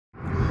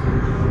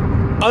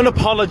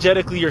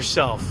Unapologetically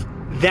yourself.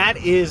 That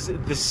is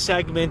the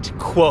segment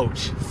quote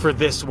for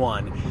this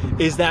one,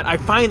 is that I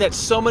find that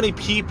so many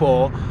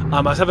people,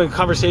 I was having a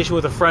conversation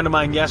with a friend of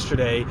mine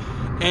yesterday,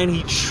 and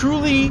he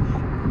truly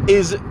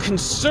is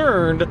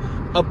concerned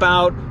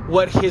about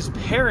what his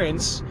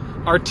parents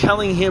are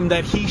telling him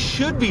that he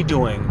should be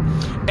doing.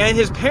 And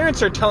his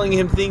parents are telling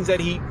him things that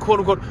he, quote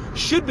unquote,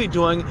 should be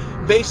doing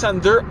based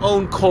on their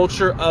own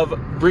culture of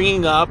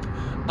bringing up,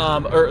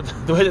 or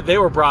the way that they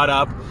were brought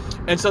up.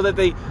 And so that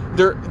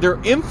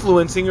they're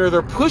influencing, or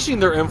they're pushing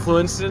their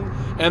influence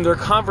and their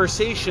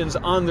conversations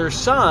on their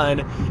son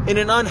in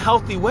an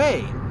unhealthy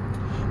way.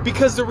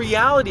 Because the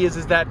reality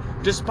is that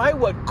despite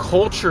what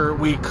culture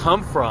we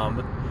come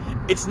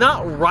from, it's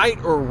not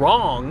right or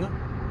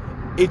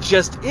wrong. It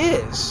just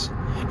is.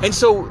 And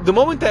so the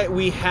moment that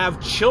we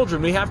have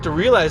children, we have to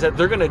realize that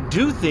they're going to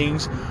do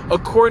things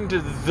according to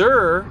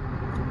their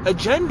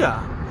agenda.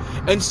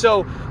 And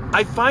so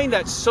I find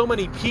that so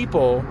many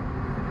people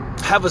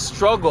have a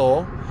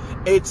struggle.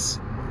 It's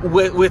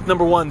with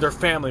number one, their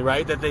family,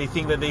 right? That they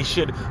think that they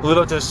should live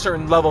up to a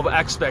certain level of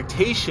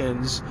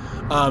expectations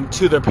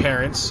to their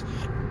parents.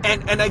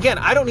 And again,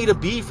 I don't need to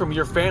be from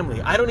your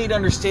family. I don't need to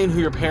understand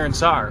who your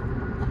parents are.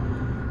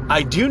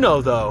 I do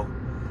know, though,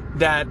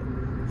 that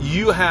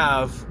you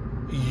have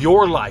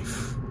your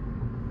life,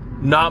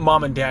 not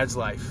mom and dad's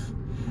life.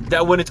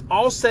 That when it's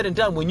all said and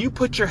done, when you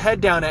put your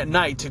head down at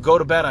night to go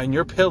to bed on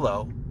your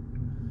pillow,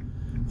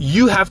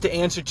 you have to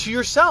answer to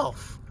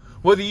yourself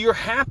whether you're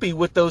happy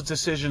with those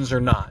decisions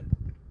or not.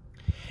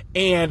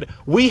 And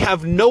we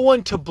have no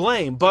one to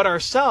blame but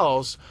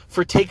ourselves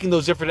for taking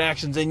those different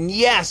actions. And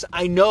yes,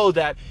 I know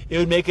that it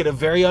would make it a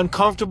very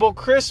uncomfortable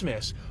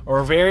Christmas or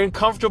a very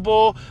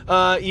uncomfortable,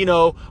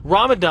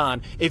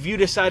 Ramadan if you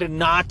decided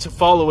not to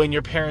follow in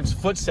your parents'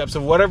 footsteps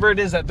of whatever it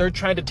is that they're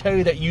trying to tell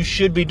you that you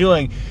should be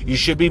doing. You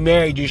should be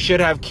married. You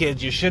should have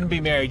kids. You shouldn't be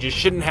married. You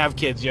shouldn't have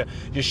kids. You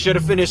should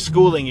have finished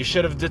schooling. You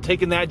should have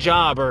taken that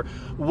job, or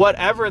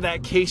whatever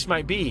that case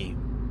might be.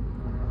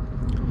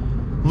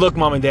 Look,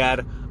 mom and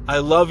dad, I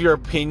love your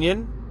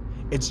opinion.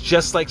 It's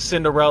just like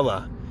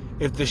Cinderella.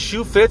 If the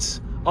shoe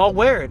fits, I'll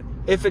wear it.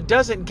 If it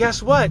doesn't,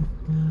 guess what?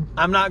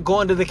 I'm not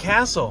going to the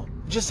castle.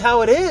 Just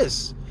how it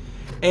is.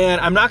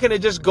 And I'm not going to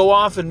just go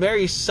off and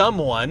marry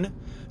someone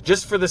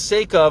just for the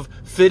sake of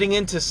fitting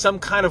into some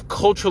kind of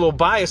cultural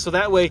bias. So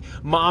that way,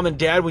 mom and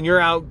dad, when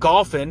you're out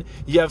golfing,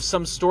 you have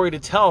some story to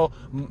tell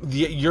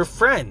your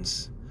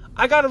friends.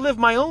 I got to live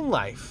my own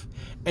life.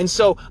 And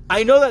so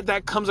I know that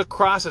that comes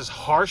across as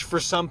harsh for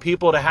some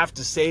people to have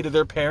to say to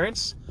their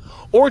parents,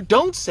 or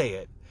don't say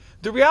it.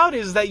 The reality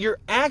is that your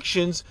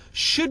actions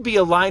should be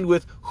aligned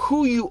with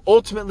who you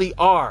ultimately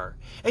are.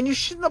 And you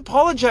shouldn't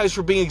apologize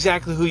for being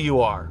exactly who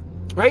you are,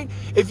 right?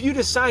 If you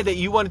decide that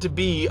you wanted to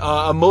be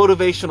a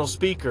motivational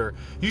speaker,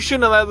 you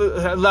shouldn't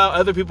allow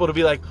other people to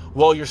be like,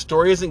 well, your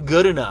story isn't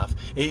good enough.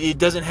 It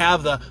doesn't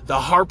have the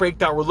heartbreak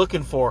that we're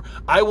looking for.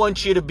 I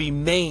want you to be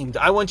maimed.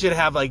 I want you to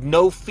have like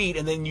no feet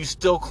and then you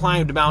still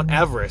climbed Mount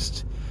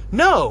Everest.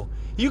 No.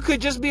 You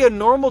could just be a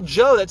normal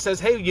Joe that says,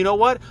 hey, you know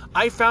what?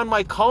 I found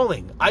my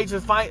calling. I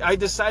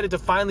decided to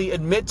finally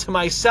admit to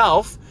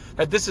myself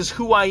that this is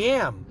who I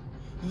am.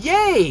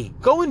 Yay!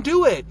 Go and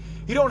do it.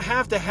 You don't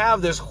have to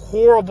have this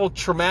horrible,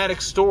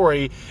 traumatic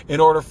story in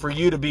order for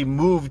you to be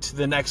moved to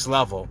the next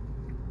level.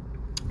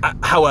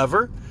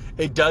 However,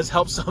 it does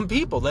help some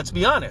people. Let's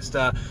be honest.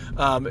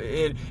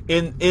 In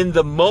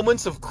the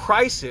moments of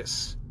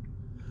crisis,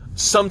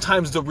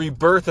 sometimes the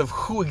rebirth of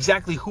who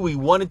we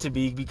wanted to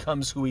be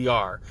becomes who we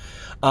are.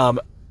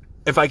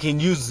 If I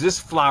can use this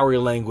flowery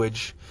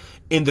language,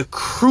 in the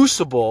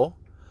crucible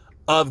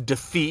of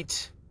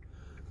defeat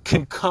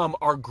can come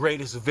our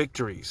greatest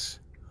victories.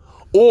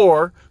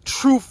 Or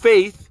true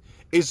faith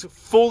is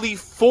fully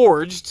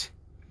forged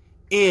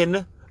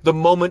in the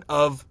moment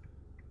of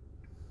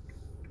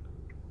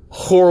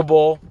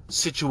horrible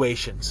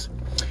situations.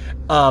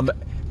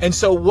 And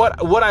so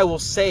what I will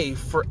say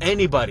for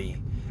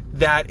anybody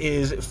that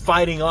is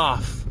fighting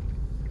off,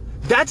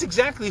 that's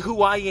exactly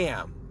who I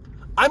am.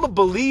 I'm a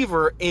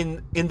believer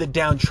in the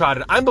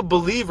downtrodden. I'm a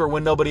believer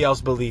when nobody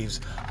else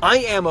believes. I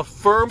am a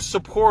firm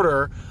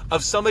supporter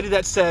of somebody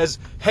that says,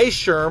 hey,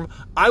 Sherm,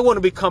 I want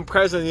to become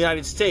president of the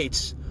United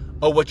States.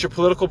 Oh, what's your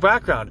political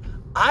background?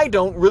 I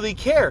don't really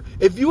care.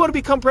 If you want to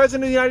become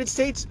president of the United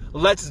States,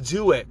 let's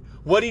do it.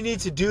 What do you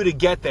need to do to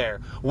get there?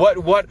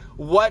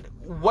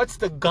 What's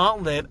the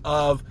gauntlet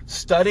of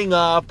studying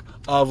up,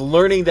 of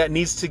learning that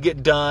needs to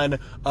get done,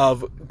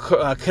 of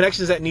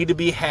connections that need to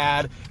be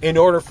had in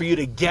order for you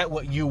to get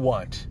what you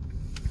want?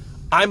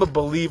 I'm a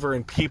believer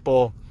in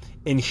people,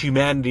 in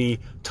humanity,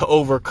 to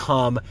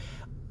overcome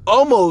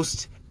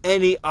almost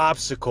any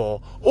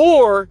obstacle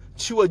or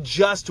to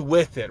adjust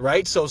with it,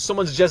 right? So if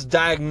someone's just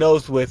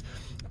diagnosed with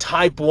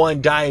type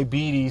 1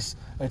 diabetes,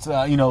 it's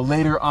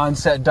later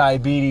onset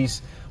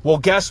diabetes. Well,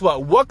 guess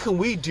what? What can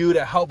we do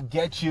to help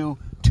get you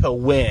to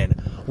win?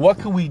 What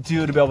can we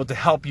do to be able to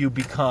help you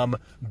become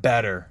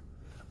better?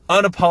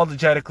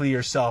 Unapologetically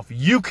yourself.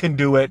 You can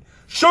do it.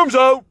 Sherm's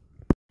out.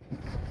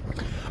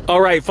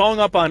 All right, following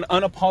up on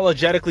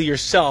unapologetically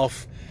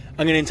yourself,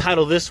 I'm going to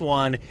entitle this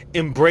one,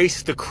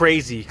 Embrace the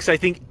Crazy, because I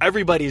think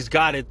everybody's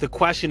got it. The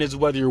question is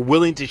whether you're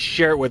willing to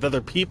share it with other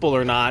people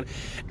or not.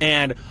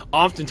 And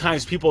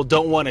oftentimes people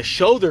don't want to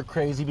show they're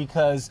crazy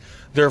because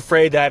they're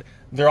afraid that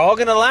they're all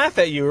going to laugh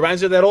at you. It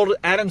reminds me of that old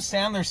Adam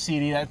Sandler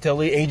CD. That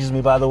totally ages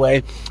me, by the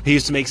way. He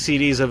used to make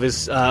CDs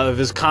of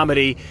his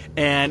comedy,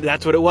 and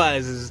that's what it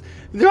was. Is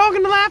they're all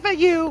going to laugh at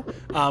you.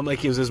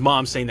 Like it was his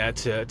mom saying that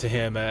to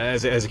him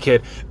as a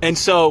kid. And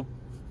so,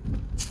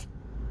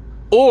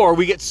 or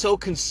we get so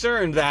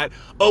concerned that,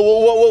 oh,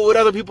 well, what would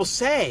other people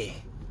say?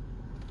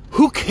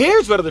 Who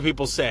cares what other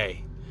people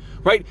say?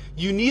 Right?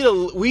 You need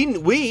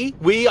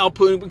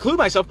include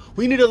myself,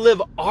 we need to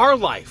live our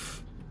life.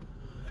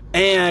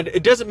 And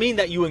it doesn't mean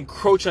that you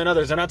encroach on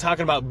others. I'm not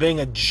talking about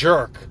being a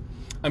jerk.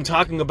 I'm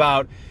talking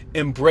about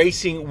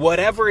embracing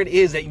whatever it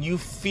is that you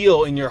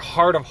feel in your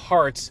heart of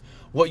hearts,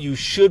 what you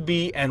should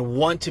be and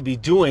want to be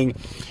doing.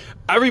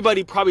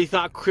 Everybody probably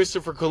thought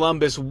Christopher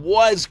Columbus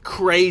was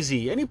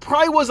crazy. And he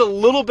probably was a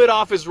little bit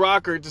off his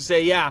rocker to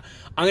say, yeah,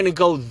 I'm going to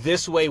go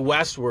this way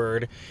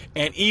westward.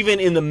 And even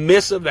in the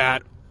midst of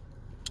that,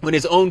 when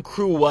his own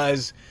crew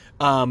was,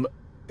 they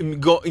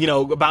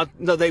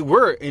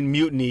were in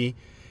mutiny,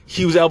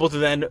 he was able to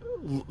then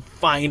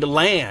find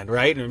land,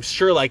 right? And I'm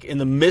sure, like, in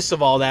the midst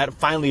of all that,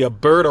 finally a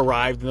bird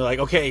arrived, and they're like,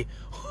 okay,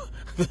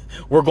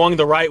 we're going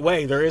the right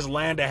way. There is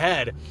land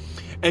ahead.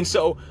 And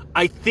so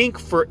I think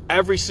for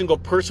every single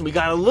person, we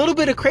got a little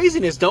bit of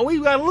craziness, don't we?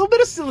 We got a little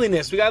bit of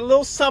silliness. We got a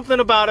little something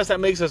about us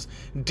that makes us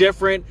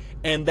different,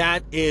 and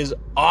that is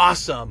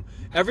awesome.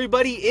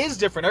 Everybody is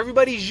different.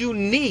 Everybody's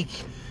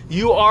unique.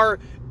 You are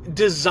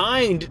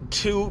designed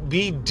to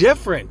be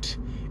different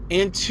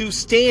and to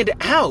stand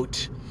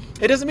out.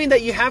 It doesn't mean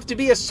that you have to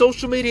be a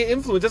social media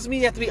influencer. It doesn't mean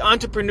you have to be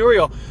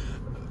entrepreneurial.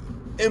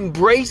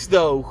 Embrace,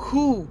 though,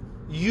 who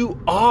you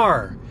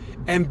are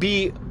and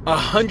be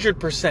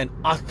 100%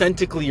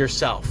 authentically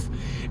yourself.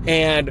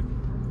 And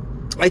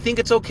I think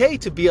it's okay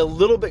to be a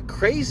little bit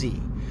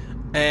crazy.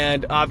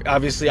 And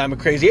obviously, I'm a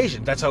crazy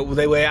Asian. That's the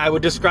way I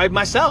would describe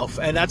myself.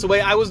 And that's the way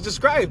I was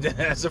described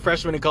as a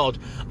freshman in college.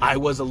 I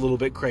was a little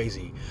bit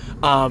crazy.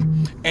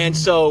 And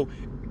so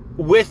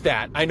with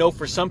that, I know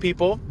for some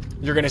people,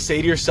 you're going to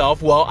say to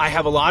yourself, well, I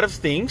have a lot of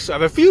things. I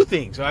have a few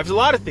things. I have a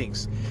lot of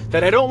things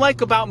that I don't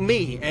like about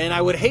me. And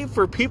I would hate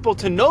for people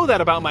to know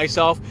that about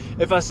myself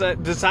if I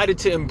decided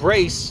to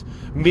embrace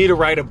me to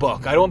write a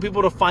book. I don't want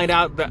people to find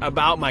out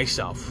about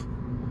myself.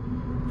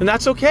 And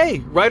that's okay.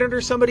 Write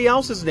under somebody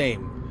else's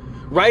name.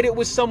 Write it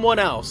with someone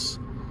else.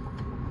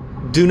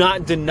 Do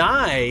not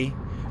deny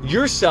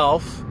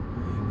yourself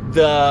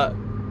the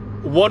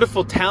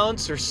wonderful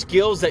talents or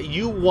skills that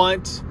you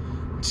want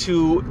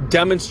to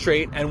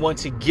demonstrate and want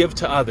to give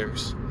to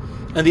others.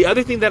 And the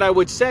other thing that I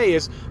would say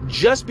is,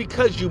 just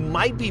because you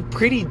might be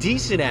pretty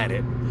decent at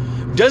it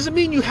doesn't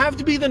mean you have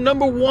to be the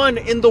number one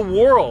in the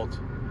world.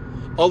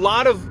 A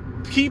lot of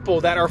people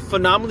that are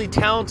phenomenally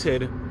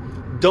talented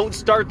don't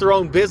start their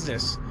own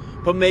business,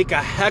 but make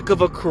a heck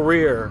of a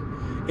career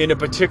in a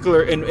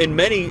particular,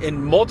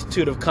 in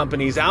multitude of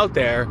companies out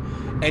there,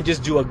 and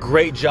just do a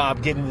great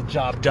job getting the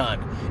job done.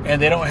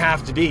 And they don't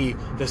have to be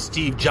the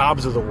Steve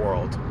Jobs of the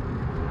world.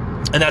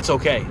 And that's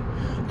okay.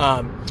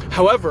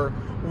 However,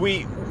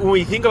 when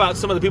we think about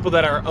some of the people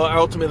that are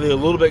ultimately a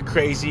little bit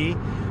crazy,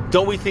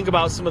 don't we think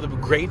about some of the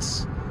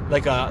greats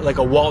like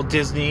a Walt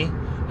Disney?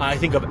 I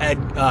think of Ed.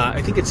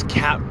 I think it's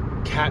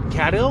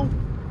Catmull.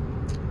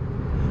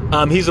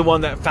 He's the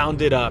one that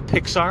founded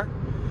Pixar.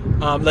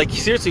 He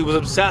seriously was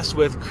obsessed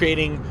with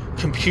creating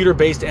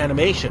computer-based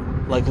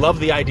animation. Loved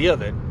the idea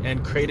of it,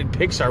 and created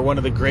Pixar, one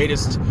of the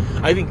greatest,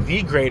 I think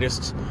the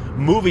greatest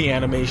movie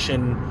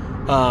animation.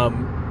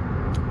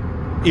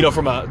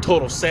 From a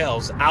total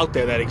sales out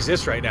there that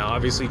exists right now.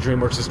 Obviously,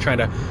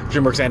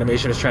 DreamWorks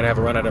Animation is trying to have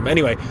a run at him.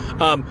 Anyway,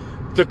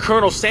 the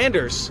Colonel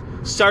Sanders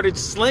started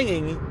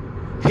slinging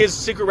his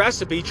secret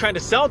recipe, trying to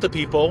sell it to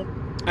people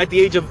at the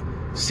age of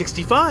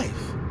 65.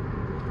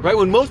 Right?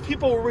 When most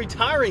people were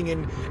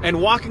retiring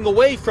and walking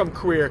away from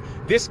career,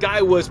 this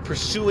guy was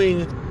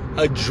pursuing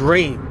a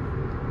dream.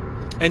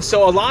 And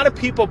so a lot of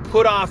people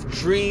put off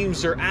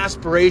dreams or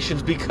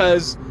aspirations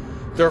because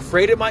they're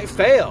afraid it might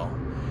fail.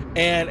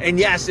 And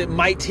yes, it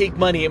might take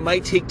money, it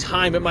might take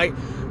time,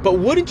 but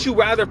wouldn't you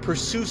rather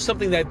pursue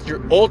something that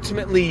you're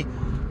ultimately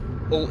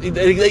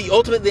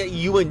that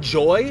you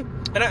enjoy?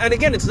 And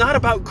again, it's not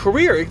about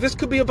career. This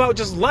could be about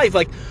just life.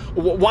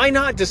 Why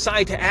not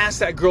decide to ask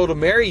that girl to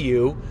marry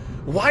you?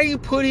 Why are you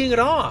putting it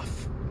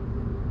off?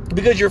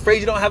 Because you're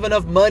afraid you don't have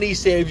enough money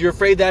saved. You're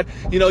afraid that,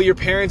 your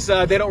parents,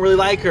 they don't really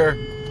like her.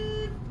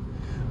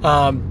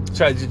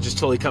 Sorry, it just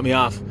totally cut me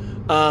off.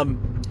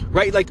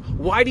 Right?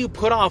 Why do you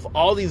put off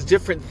all these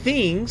different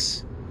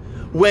things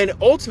when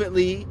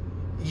ultimately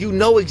you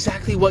know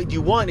exactly what you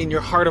want in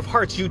your heart of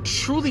hearts? You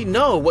truly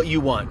know what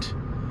you want.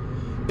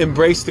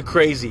 Embrace the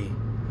crazy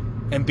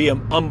and be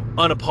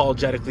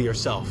unapologetically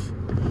yourself.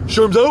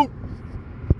 Sherm's out.